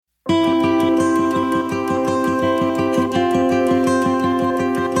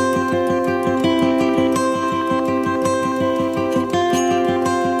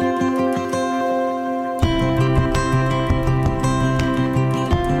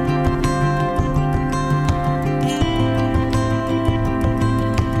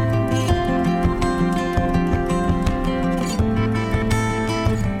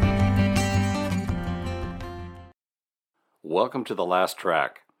Welcome to The Last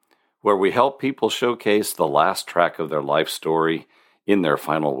Track, where we help people showcase the last track of their life story in their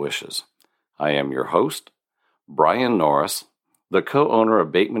final wishes. I am your host, Brian Norris, the co-owner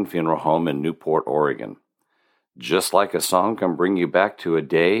of Bateman Funeral Home in Newport, Oregon. Just like a song can bring you back to a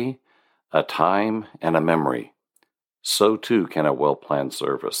day, a time, and a memory, so too can a well-planned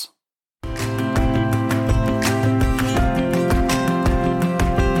service.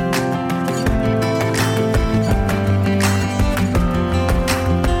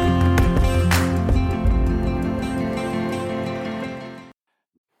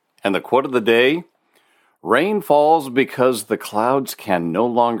 And the quote of the day, rain falls because the clouds can no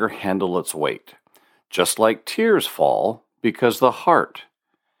longer handle its weight, just like tears fall because the heart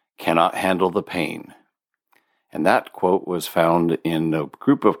cannot handle the pain. And that quote was found in a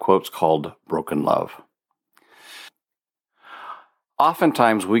group of quotes called Broken Love.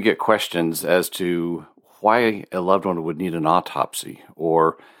 Oftentimes we get questions as to why a loved one would need an autopsy,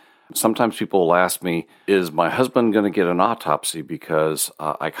 or sometimes people will ask me, is my husband going to get an autopsy because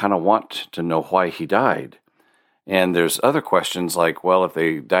I kind of want to know why he died? And there's other questions like, well, if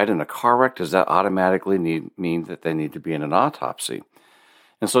they died in a car wreck, does that automatically mean that they need to be in an autopsy?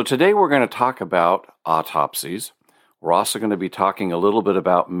 And so today we're going to talk about autopsies. We're also going to be talking a little bit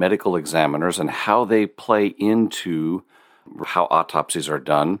about medical examiners and how they play into how autopsies are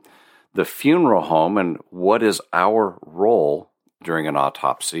done, the funeral home and what is our role during an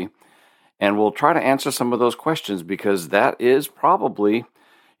autopsy. And we'll try to answer some of those questions because that is probably,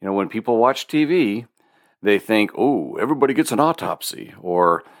 when people watch TV, they think, oh, everybody gets an autopsy.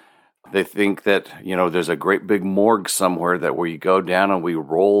 Or they think that, there's a great big morgue somewhere that where you go down and we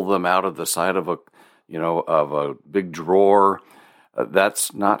roll them out of the side of a big drawer.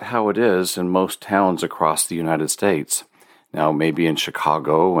 That's not how it is in most towns across the United States. Now, maybe in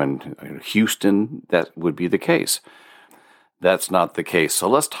Chicago and Houston, that would be the case. That's not the case. So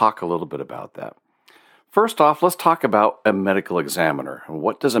let's talk a little bit about that. First off, let's talk about a medical examiner.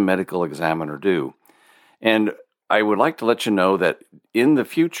 What does a medical examiner do? And I would like to let you know that in the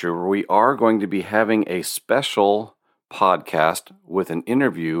future, we are going to be having a special podcast with an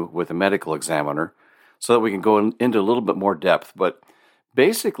interview with a medical examiner so that we can go into a little bit more depth. But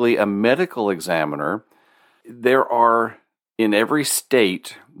basically, a medical examiner, there are, in every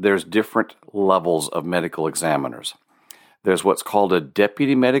state, there's different levels of medical examiners. There's what's called a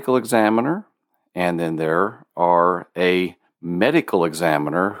deputy medical examiner, and then there are a medical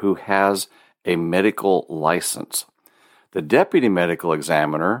examiner who has a medical license. The deputy medical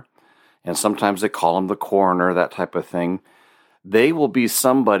examiner, and sometimes they call him the coroner, that type of thing, they will be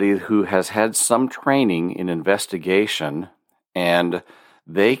somebody who has had some training in investigation, and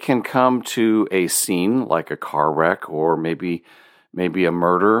they can come to a scene like a car wreck or maybe a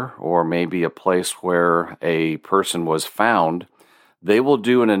murder, or maybe a place where a person was found. They will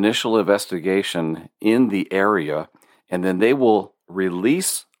do an initial investigation in the area, and then they will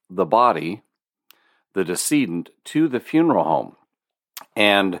release the body, the decedent, to the funeral home.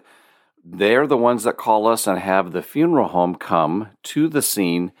 And they're the ones that call us and have the funeral home come to the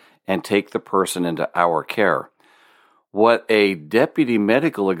scene and take the person into our care. What a deputy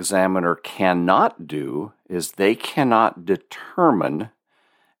medical examiner cannot do is they cannot determine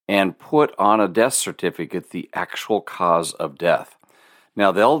and put on a death certificate the actual cause of death.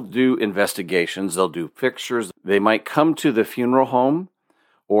 Now, they'll do investigations, they'll do pictures. They might come to the funeral home,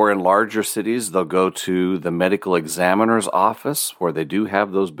 or in larger cities, they'll go to the medical examiner's office where they do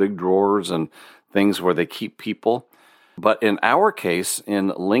have those big drawers and things where they keep people. But in our case,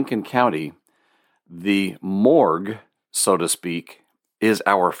 in Lincoln County, the morgue, so to speak, is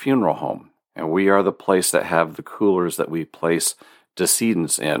our funeral home. And we are the place that have the coolers that we place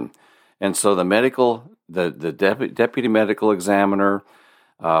decedents in. And so the deputy medical examiner,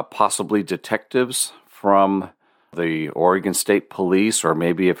 possibly detectives from the Oregon State Police, or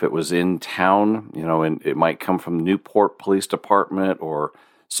maybe if it was in town, and it might come from Newport Police Department, or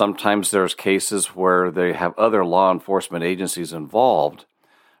sometimes there's cases where they have other law enforcement agencies involved.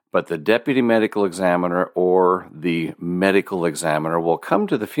 But the deputy medical examiner or the medical examiner will come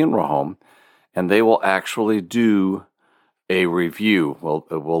to the funeral home and they will actually do a review. We'll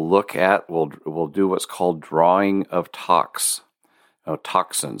do what's called drawing of toxins.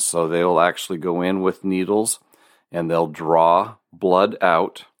 So they will actually go in with needles and they'll draw blood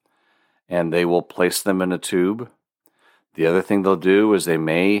out and they will place them in a tube. The other thing they'll do is they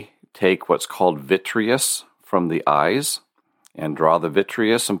may take what's called vitreous from the eyes and draw the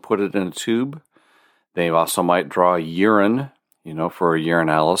vitreous and put it in a tube. They also might draw urine, for a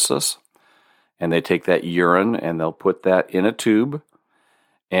urinalysis. And they take that urine and they'll put that in a tube.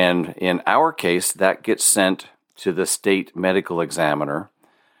 And in our case, that gets sent to the state medical examiner,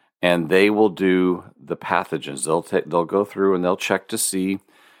 and they will do the pathogens. They'll go through and they'll check to see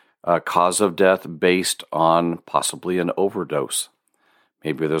cause of death based on possibly an overdose.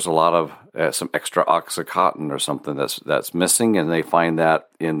 Maybe there's a lot of some extra Oxycontin or something that's missing, and they find that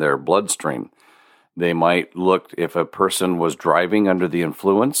in their bloodstream. They might look if a person was driving under the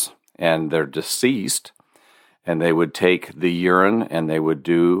influence and they're deceased, and they would take the urine and they would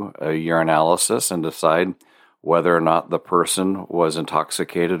do a urinalysis and decide whether or not the person was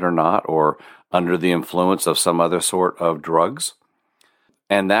intoxicated or not, or under the influence of some other sort of drugs.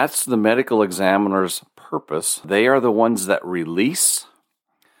 And that's the medical examiner's purpose. They are the ones that release.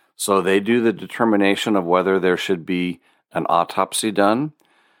 So they do the determination of whether there should be an autopsy done.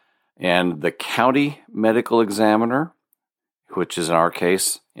 And the county medical examiner, which is in our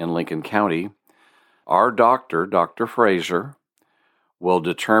case in Lincoln County, our doctor, Dr. Frazier, will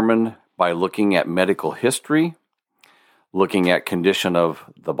determine by looking at medical history, looking at condition of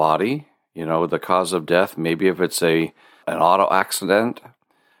the body, the cause of death. Maybe if it's an auto accident,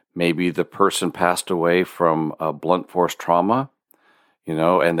 maybe the person passed away from a blunt force trauma,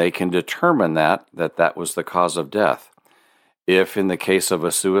 and they can determine that was the cause of death. If in the case of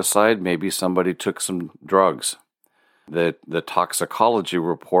a suicide, maybe somebody took some drugs. The toxicology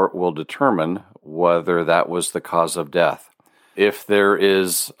report will determine whether that was the cause of death. If there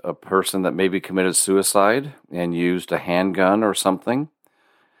is a person that maybe committed suicide and used a handgun or something,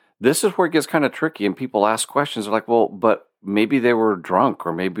 this is where it gets kind of tricky, and people ask questions. They're like, well, but maybe they were drunk,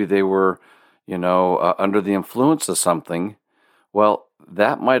 or maybe they were, under the influence of something. Well,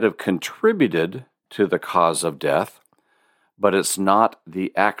 that might have contributed to the cause of death, but it's not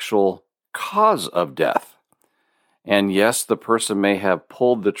the actual cause of death. And yes, the person may have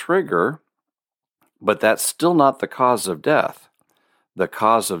pulled the trigger, but that's still not the cause of death. The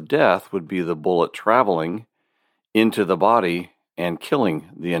cause of death would be the bullet traveling into the body and killing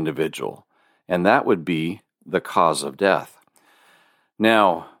the individual. And that would be the cause of death.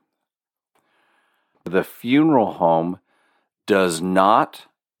 Now, the funeral home does not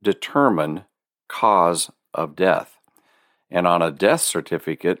determine cause of death. And on a death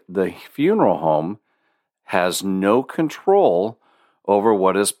certificate, the funeral home has no control over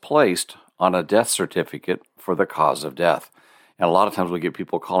what is placed on a death certificate for the cause of death. And a lot of times we get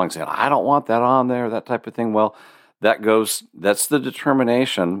people calling saying, I don't want that on there, that type of thing. Well, that's the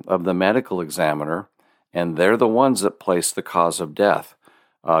determination of the medical examiner, and they're the ones that place the cause of death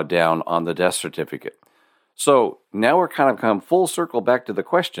down on the death certificate. So now we're kind of come full circle back to the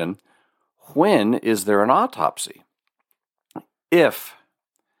question, when is there an autopsy? If,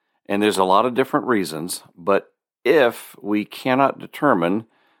 and there's a lot of different reasons, but if we cannot determine,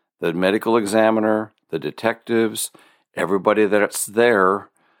 the medical examiner, the detectives, everybody that's there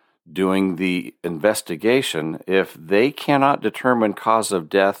doing the investigation, if they cannot determine cause of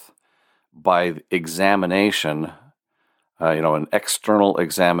death by examination, an external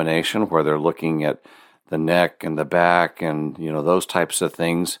examination where they're looking at the neck and the back and, those types of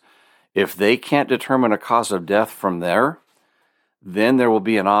things, if they can't determine a cause of death from there, then there will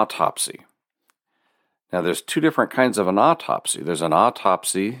be an autopsy. Now, there's two different kinds of an autopsy. There's an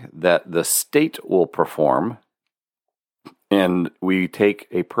autopsy that the state will perform, and we take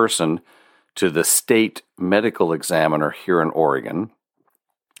a person to the state medical examiner here in Oregon.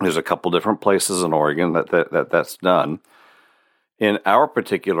 There's a couple different places in Oregon that's done. In our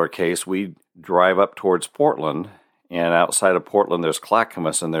particular case, we drive up towards Portland, and outside of Portland, there's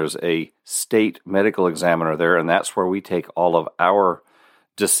Clackamas, and there's a state medical examiner there, and that's where we take all of our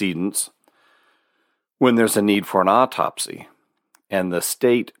decedents when there's a need for an autopsy. And the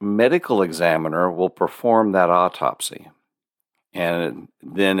state medical examiner will perform that autopsy. And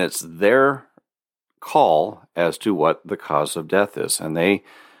then it's their call as to what the cause of death is. And they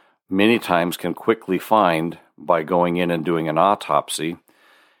many times can quickly find by going in and doing an autopsy.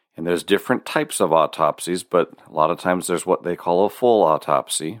 And there's different types of autopsies, but a lot of times there's what they call a full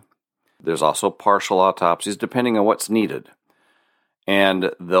autopsy. There's also partial autopsies, depending on what's needed.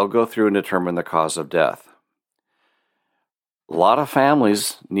 And they'll go through and determine the cause of death. A lot of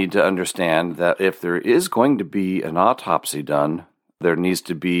families need to understand that if there is going to be an autopsy done, there needs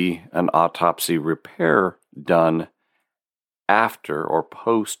to be an autopsy repair done after or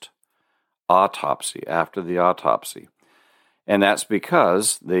post-autopsy, after the autopsy. And that's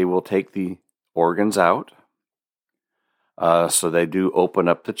because they will take the organs out. So they do open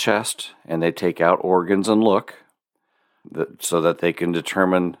up the chest and they take out organs and look so that they can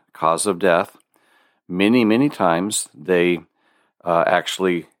determine cause of death. Many, many times they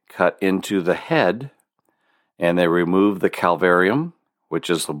actually cut into the head and they remove the calvarium,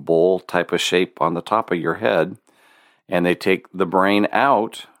 which is a bowl type of shape on the top of your head. and they take the brain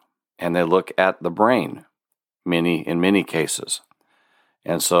out and they look at the brain in many cases.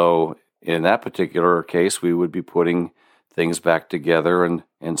 And so in that particular case, we would be putting things back together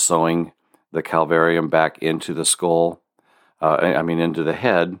and sewing the calvarium back into the skull, into the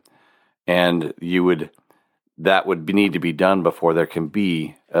head, and that would need to be done before there can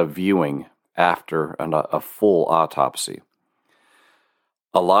be a viewing after a full autopsy.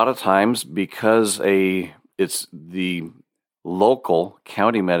 A lot of times, because it's the local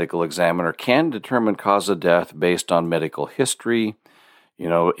county medical examiner can determine cause of death based on medical history,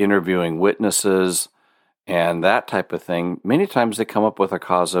 interviewing witnesses, and that type of thing. Many times they come up with a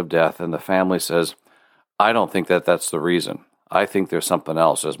cause of death, and the family says, I don't think that's the reason. I think there's something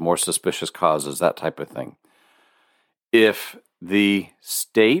else. There's more suspicious causes, that type of thing. If the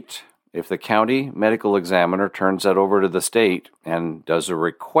county medical examiner turns that over to the state and does a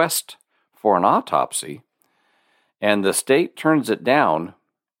request for an autopsy, and the state turns it down,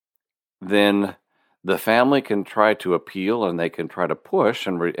 then the family can try to appeal and they can try to push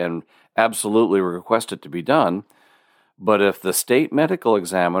and absolutely request it to be done. But if the state medical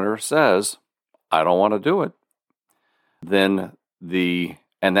examiner says, I don't want to do it, then the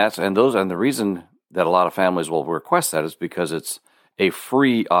reason that a lot of families will request that is because it's a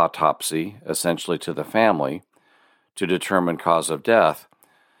free autopsy, essentially, to the family to determine cause of death.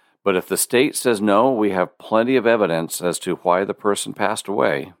 But if the state says, no, we have plenty of evidence as to why the person passed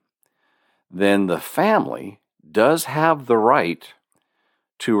away, then the family does have the right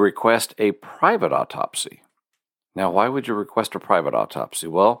to request a private autopsy. Now, why would you request a private autopsy?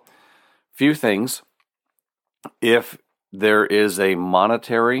 Well, few things. If there is a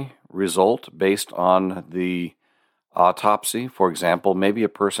monetary result based on the autopsy, for example, maybe a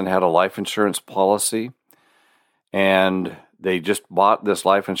person had a life insurance policy and they just bought this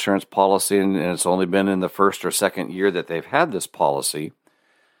life insurance policy and it's only been in the first or second year that they've had this policy.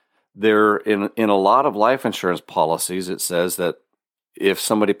 There, in a lot of life insurance policies, it says that if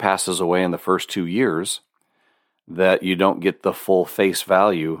somebody passes away in the first 2 years, that you don't get the full face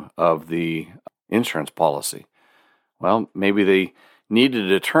value of the insurance policy. Well, maybe they need to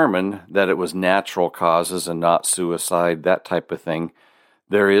determine that it was natural causes and not suicide, that type of thing.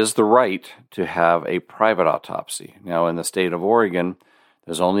 There is the right to have a private autopsy. Now, in the state of Oregon,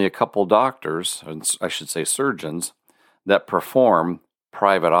 there's only a couple doctors, I should say surgeons, that perform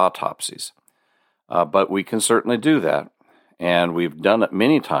private autopsies. But we can certainly do that. And we've done it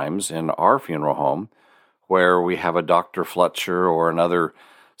many times in our funeral home where we have a Dr. Fletcher or another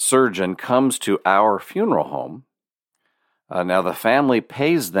surgeon comes to our funeral home. Now, the family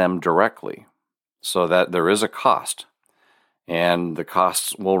pays them directly so that there is a cost. And the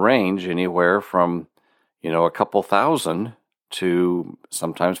costs will range anywhere from, a couple thousand to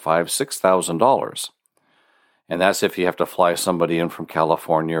sometimes $5,000-$6,000. And that's if you have to fly somebody in from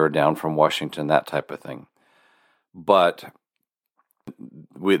California or down from Washington, that type of thing. But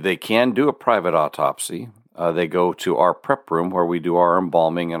they can do a private autopsy. They go to our prep room where we do our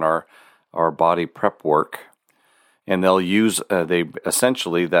embalming and our body prep work. And they'll use,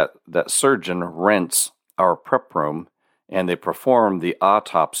 essentially that surgeon rents our prep room and they perform the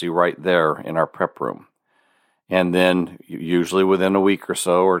autopsy right there in our prep room. And then usually within a week or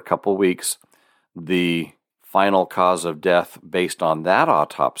so or a couple weeks, the final cause of death based on that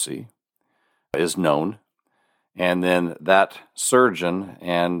autopsy is known. And then that surgeon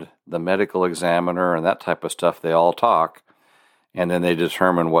and the medical examiner and that type of stuff, they all talk. And then they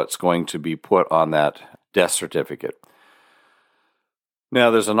determine what's going to be put on that death certificate. Now,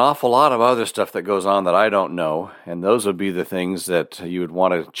 there's an awful lot of other stuff that goes on that I don't know, and those would be the things that you would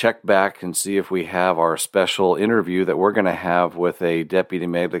want to check back and see if we have our special interview that we're going to have with a deputy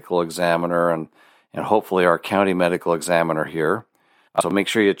medical examiner and hopefully our county medical examiner here. So make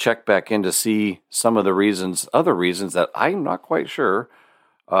sure you check back in to see some of the other reasons that I'm not quite sure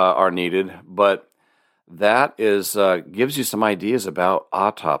are needed, but that is gives you some ideas about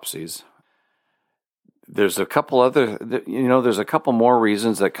autopsies. There's a couple more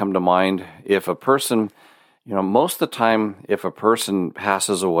reasons that come to mind. If a person, most of the time, if a person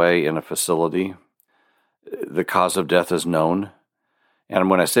passes away in a facility, the cause of death is known. And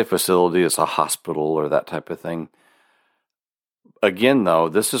when I say facility, it's a hospital or that type of thing. Again, though,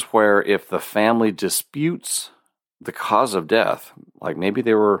 this is where if the family disputes the cause of death, like maybe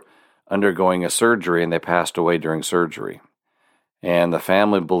they were undergoing a surgery and they passed away during surgery, and the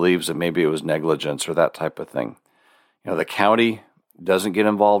family believes that maybe it was negligence or that type of thing. The county doesn't get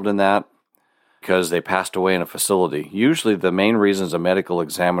involved in that because they passed away in a facility. Usually the main reasons a medical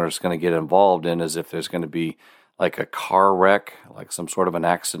examiner is going to get involved in is if there's going to be like a car wreck, like some sort of an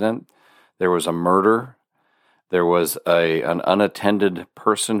accident. There was a murder. there was an unattended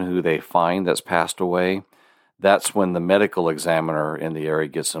person who they find that's passed away, that's when the medical examiner in the area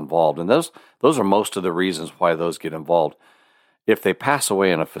gets involved. And those are most of the reasons why those get involved. If they pass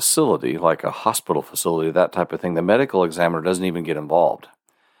away in a facility, like a hospital facility, that type of thing, the medical examiner doesn't even get involved.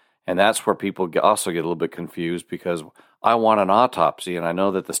 And that's where people also get a little bit confused, because I want an autopsy, and I know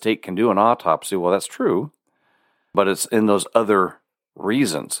that the state can do an autopsy. Well, that's true, but it's in those other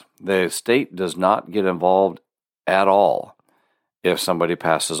reasons. The state does not get involved at all if somebody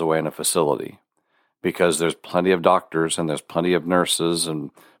passes away in a facility, because there's plenty of doctors and there's plenty of nurses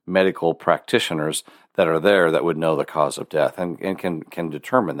and medical practitioners that are there that would know the cause of death and can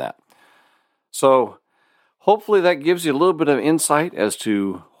determine that. So hopefully that gives you a little bit of insight as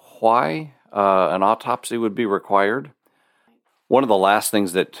to why an autopsy would be required. One of the last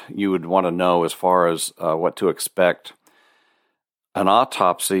things that you would want to know as far as what to expect, an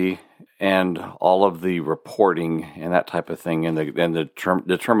autopsy and all of the reporting and that type of thing and the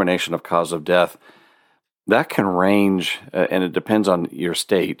determination of cause of death, that can range, and it depends on your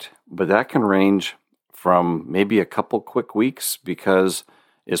state, but that can range from maybe a couple quick weeks because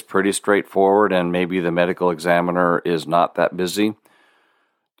it's pretty straightforward and maybe the medical examiner is not that busy,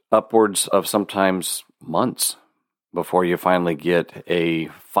 upwards of sometimes months before you finally get a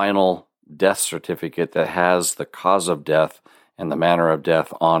final death certificate that has the cause of death and the manner of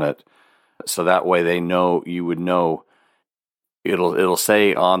death on it. So that way you would know. It'll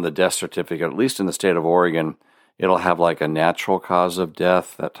say on the death certificate, at least in the state of Oregon, it'll have like a natural cause of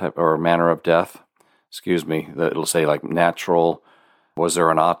death, that type, or manner of death. It'll say like natural. Was there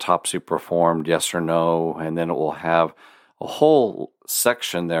an autopsy performed? Yes or no? And then it will have a whole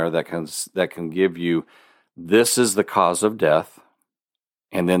section there that can give you, this is the cause of death,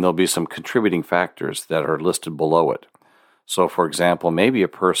 and then there'll be some contributing factors that are listed below it. So, for example, maybe a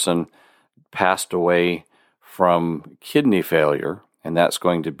person passed away from kidney failure, and that's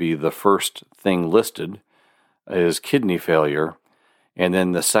going to be the first thing listed is kidney failure. And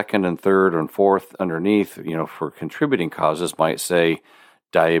then the second and third and fourth underneath, for contributing causes might say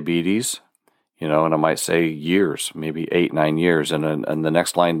diabetes, and it might say years, maybe 8-9 years. And the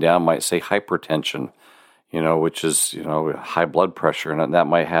next line down might say hypertension, which is, high blood pressure. And that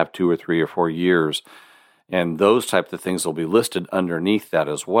might have 2 or 3 or 4 years. And those types of things will be listed underneath that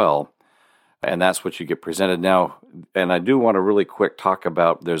as well. And that's what you get presented. Now, and I do want to really quick talk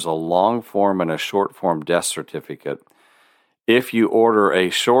about, there's a long form and a short form death certificate. If you order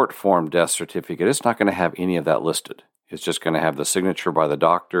a short form death certificate, it's not going to have any of that listed. It's just going to have the signature by the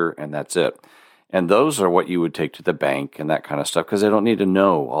doctor, and that's it. And those are what you would take to the bank and that kind of stuff, because they don't need to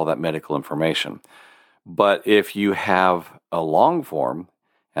know all that medical information. But if you have a long form,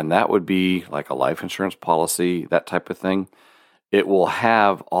 and that would be like a life insurance policy, that type of thing, it will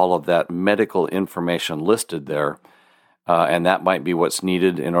have all of that medical information listed there. And that might be what's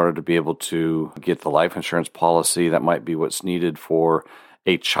needed in order to be able to get the life insurance policy. That might be what's needed for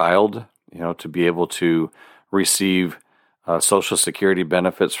a child, to be able to receive Social Security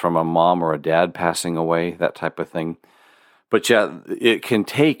benefits from a mom or a dad passing away, that type of thing. But yeah, it can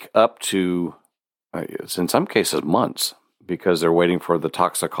take up to, in some cases, months, because they're waiting for the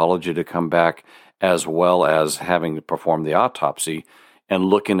toxicology to come back, as well as having to perform the autopsy and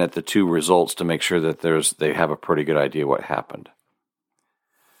looking at the two results to make sure that they have a pretty good idea what happened.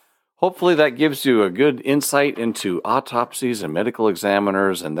 Hopefully that gives you a good insight into autopsies and medical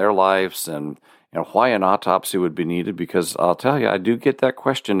examiners and their lives, and why an autopsy would be needed, because I'll tell you, I do get that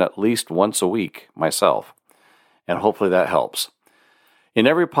question at least once a week myself, and hopefully that helps. In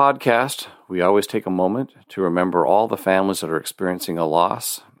every podcast, we always take a moment to remember all the families that are experiencing a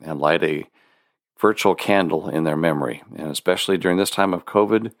loss and light a virtual candle in their memory. And especially during this time of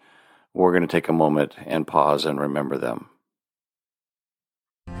COVID, we're going to take a moment and pause and remember them.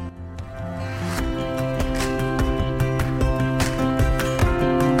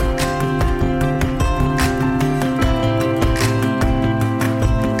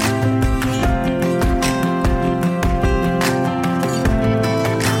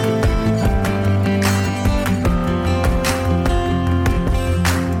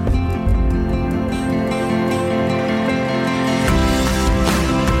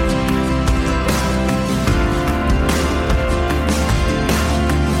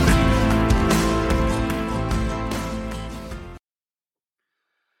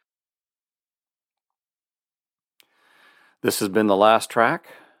 This has been The Last Track.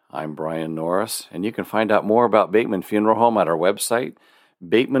 I'm Brian Norris, and you can find out more about Bateman Funeral Home at our website,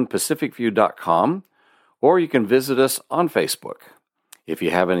 batemanpacificview.com, or you can visit us on Facebook. If you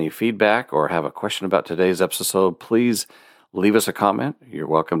have any feedback or have a question about today's episode, please leave us a comment. You're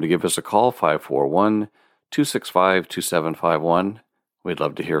welcome to give us a call, 265-2751. We'd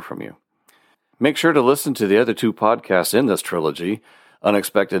love to hear from you. Make sure to listen to the other two podcasts in this trilogy,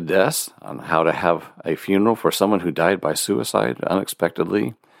 Unexpected Deaths, on how to have a funeral for someone who died by suicide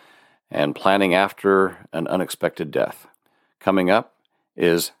unexpectedly, and Planning After an Unexpected Death. Coming up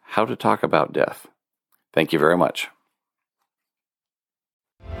is How to Talk About Death. Thank you very much.